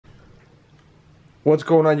What's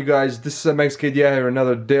going on, you guys? This is MXKD here,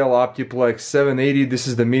 another Dell Optiplex 780. This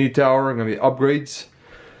is the mini tower. Gonna be upgrades.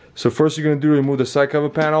 So first you're gonna do remove the side cover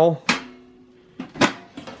panel.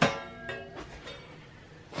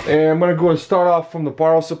 And I'm gonna go and start off from the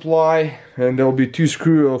power supply, and there will be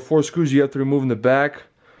four screws you have to remove in the back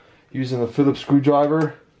using a Phillips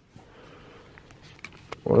screwdriver.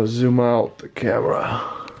 I want to zoom out the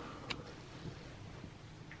camera.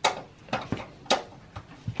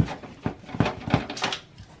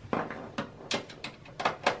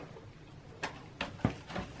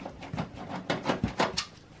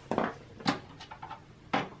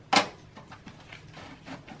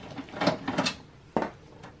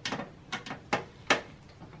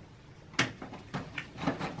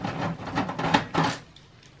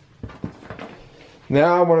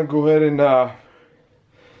 Now I'm going to go ahead and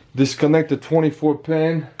disconnect the 24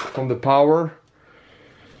 pin from the power.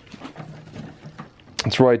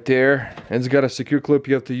 It's right there. And it's got a secure clip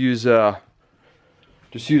you have to use,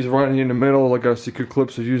 just use it right here in the middle. I got a secure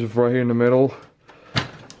clip, so use it right here in the middle.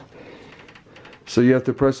 So you have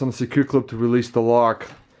to press on the secure clip to release the lock.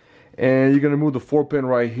 And you're going to move the 4 pin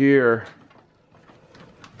right here.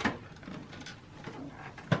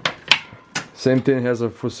 Same thing, has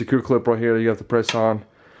a secure clip right here that you have to press on.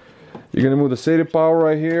 You're going to move the SATA power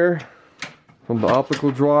right here from the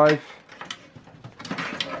optical drive.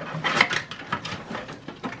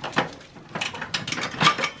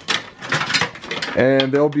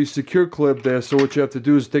 And there'll be a secure clip there, so what you have to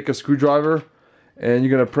do is take a screwdriver and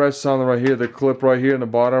you're going to press on right here, the clip right here in the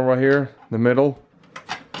bottom right here, in the middle,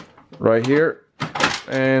 right here,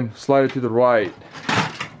 and slide it to the right.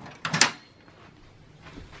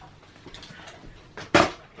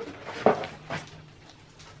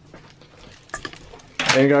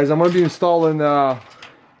 And guys, I'm going to be installing the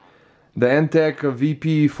N-Tech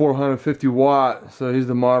VP 450 watt. So here's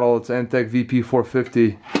the model. It's N-Tech VP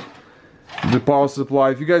 450. The power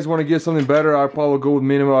supply. If you guys want to get something better, I'll probably go with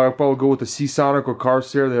minimum. I'll probably go with the Seasonic or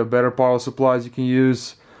Corsair. They have better power supplies you can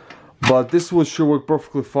use. But this will sure work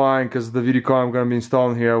perfectly fine because the video card I'm going to be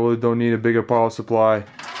installing here, I really don't need a bigger power supply.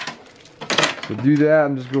 To do that,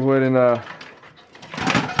 I'm just going to go ahead and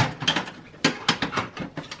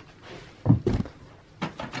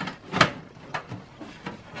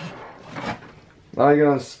now you're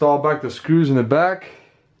going to install back the screws in the back.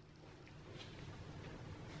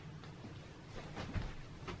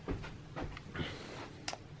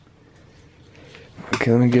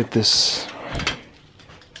 Okay, let me get this.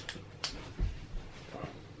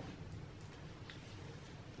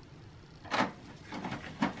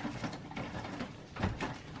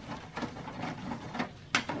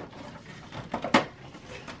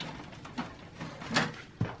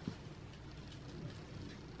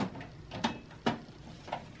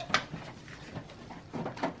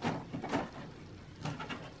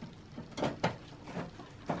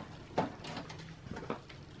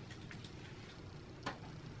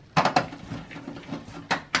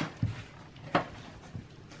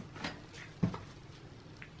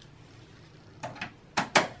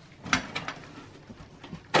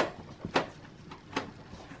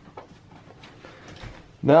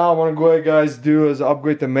 Now what I'm going to go ahead, guys, do is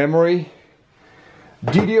upgrade the memory.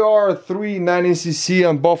 DDR3 90cc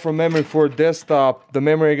Unbuffered memory for desktop. The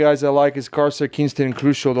memory, guys, I like is Corsair, Kingston, and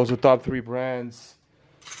Crucial. Those are top 3 brands.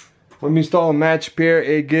 Let me install a match pair,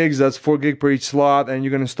 8 gigs. That's 4 gig per each slot. And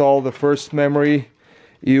you're going to install the first memory.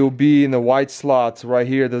 It will be in the white slots right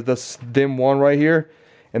here. That's DIMM 1 right here.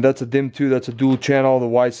 And that's a DIMM 2. That's a dual channel, the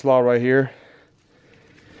white slot right here.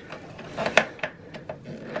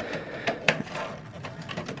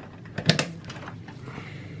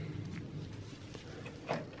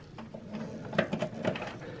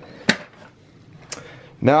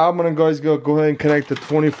 Now I'm gonna go ahead and connect the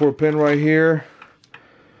 24 pin right here.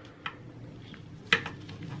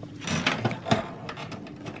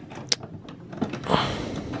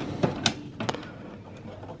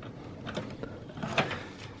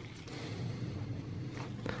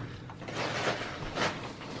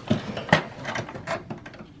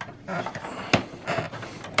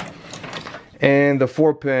 And the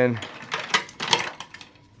 4 pin.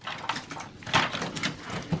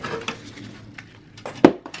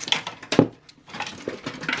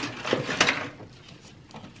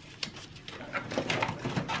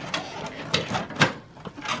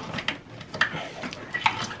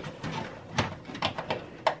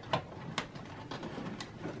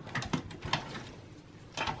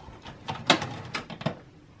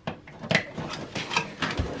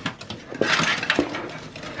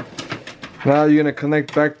 Now you're going to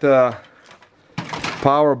connect back the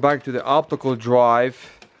power back to the optical drive.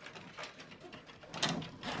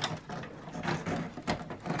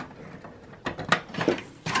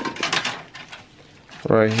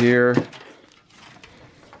 right here.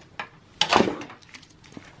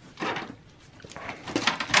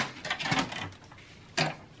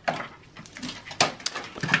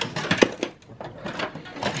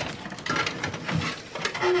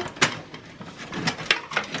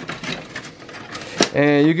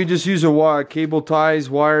 And you can just use a cable ties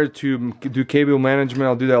wire to do cable management.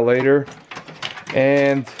 I'll do that later.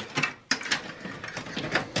 And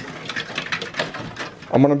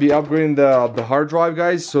I'm gonna be upgrading the hard drive,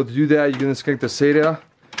 guys. So to do that, you're gonna disconnect the SATA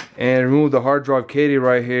and remove the hard drive Caddy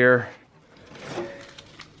right here.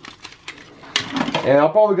 And I'll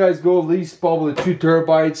probably, guys, go at least probably 2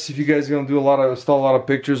 terabytes. If you guys are gonna install a lot of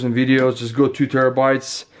pictures and videos, just go 2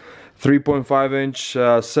 terabytes. 3.5 inch,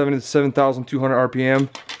 7,200 RPM.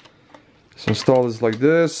 So install this like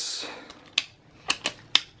this.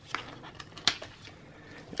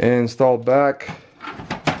 And install back.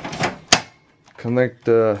 Connect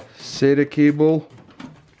the SATA cable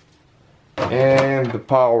and the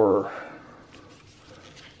power.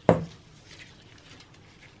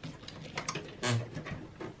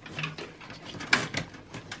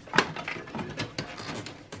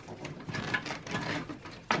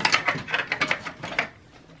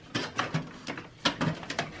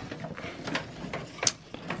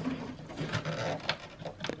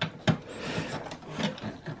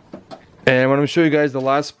 And when I'm going to show you guys the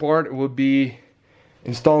last part, would be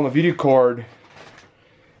installing a video card.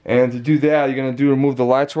 And to do that, you're going to remove the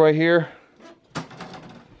latch right here.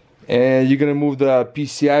 And you're going to move the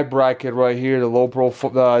PCI bracket right here, the low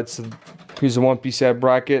profile. Here's the one PCI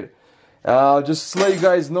bracket. Just to let you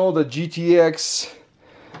guys know, the GTX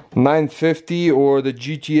 950 or the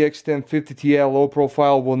GTX 1050 Ti low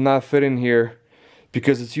profile will not fit in here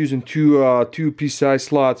because it's using two PCI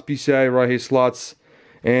slots, PCI right here slots,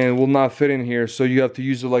 and will not fit in here. So you have to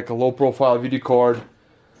use it like a low profile video card.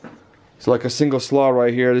 It's like a single slot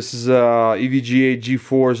right here. This is EVGA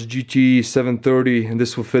GeForce GT 730, and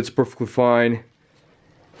this will fit perfectly fine.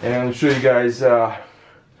 And I'll show you guys.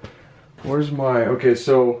 Where's my? Okay,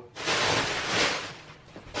 so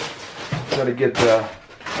gotta get the.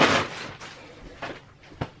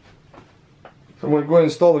 So I'm gonna go ahead and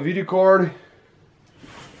install the video card.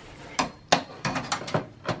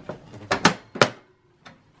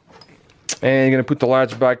 And you're gonna put the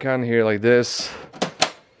latch back on here like this,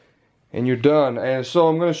 and you're done. And so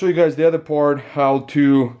I'm gonna show you guys the other part, how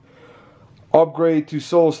to upgrade to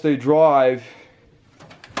solid state drive.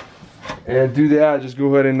 And do that, just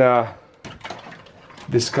go ahead and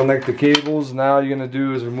disconnect the cables. Now you're gonna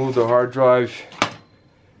do is remove the hard drive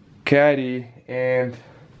Caddy and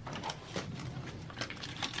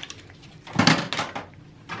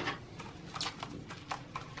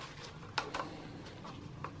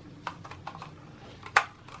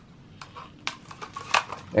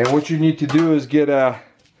what you need to do is get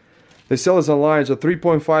they sell this online, it's a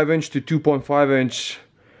 3.5 inch to 2.5 inch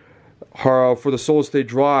for the solid state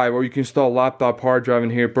drive, or you can install a laptop hard drive in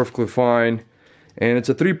here perfectly fine. And it's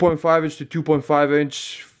a 3.5 inch to 2.5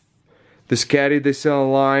 inch, this Caddy they sell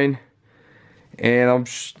online. And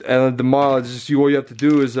the model is just, what you have to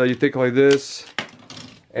do is you take it like this,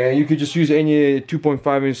 and you could just use any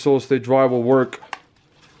 2.5 inch solid state drive will work.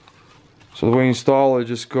 So the way you install it,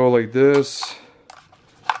 just go like this.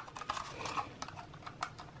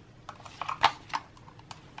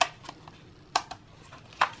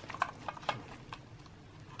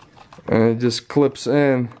 And it just clips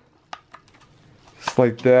in just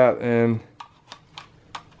like that, and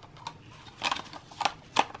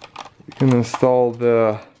you can install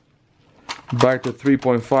the back to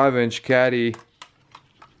 3.5 inch Caddy.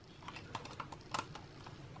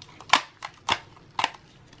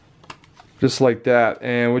 Just like that.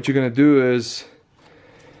 And what you're gonna do is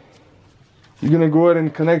you're gonna go ahead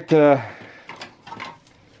and connect the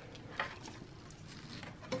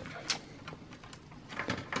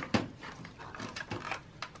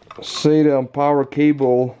SATA and power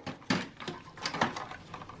cable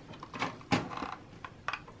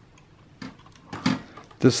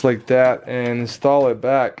just like that, and install it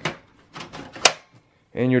back,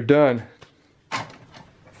 and you're done.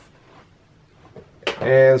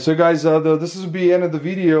 And so guys, this will be the end of the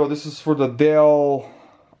video. This is for the Dell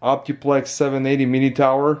Optiplex 780 mini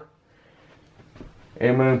tower.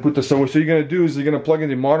 And I'm going to put this over. So you're going to do is you're going to plug in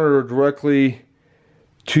the monitor directly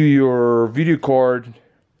to your video card,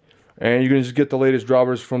 and you're going to just get the latest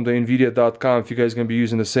drivers from the nvidia.com if you guys are going to be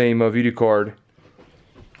using the same video card.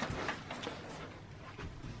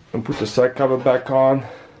 And put the side cover back on.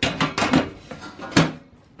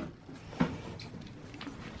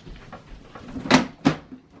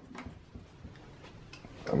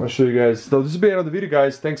 I'm going to show you guys. So this will be the end of the video,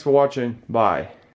 guys. Thanks for watching. Bye.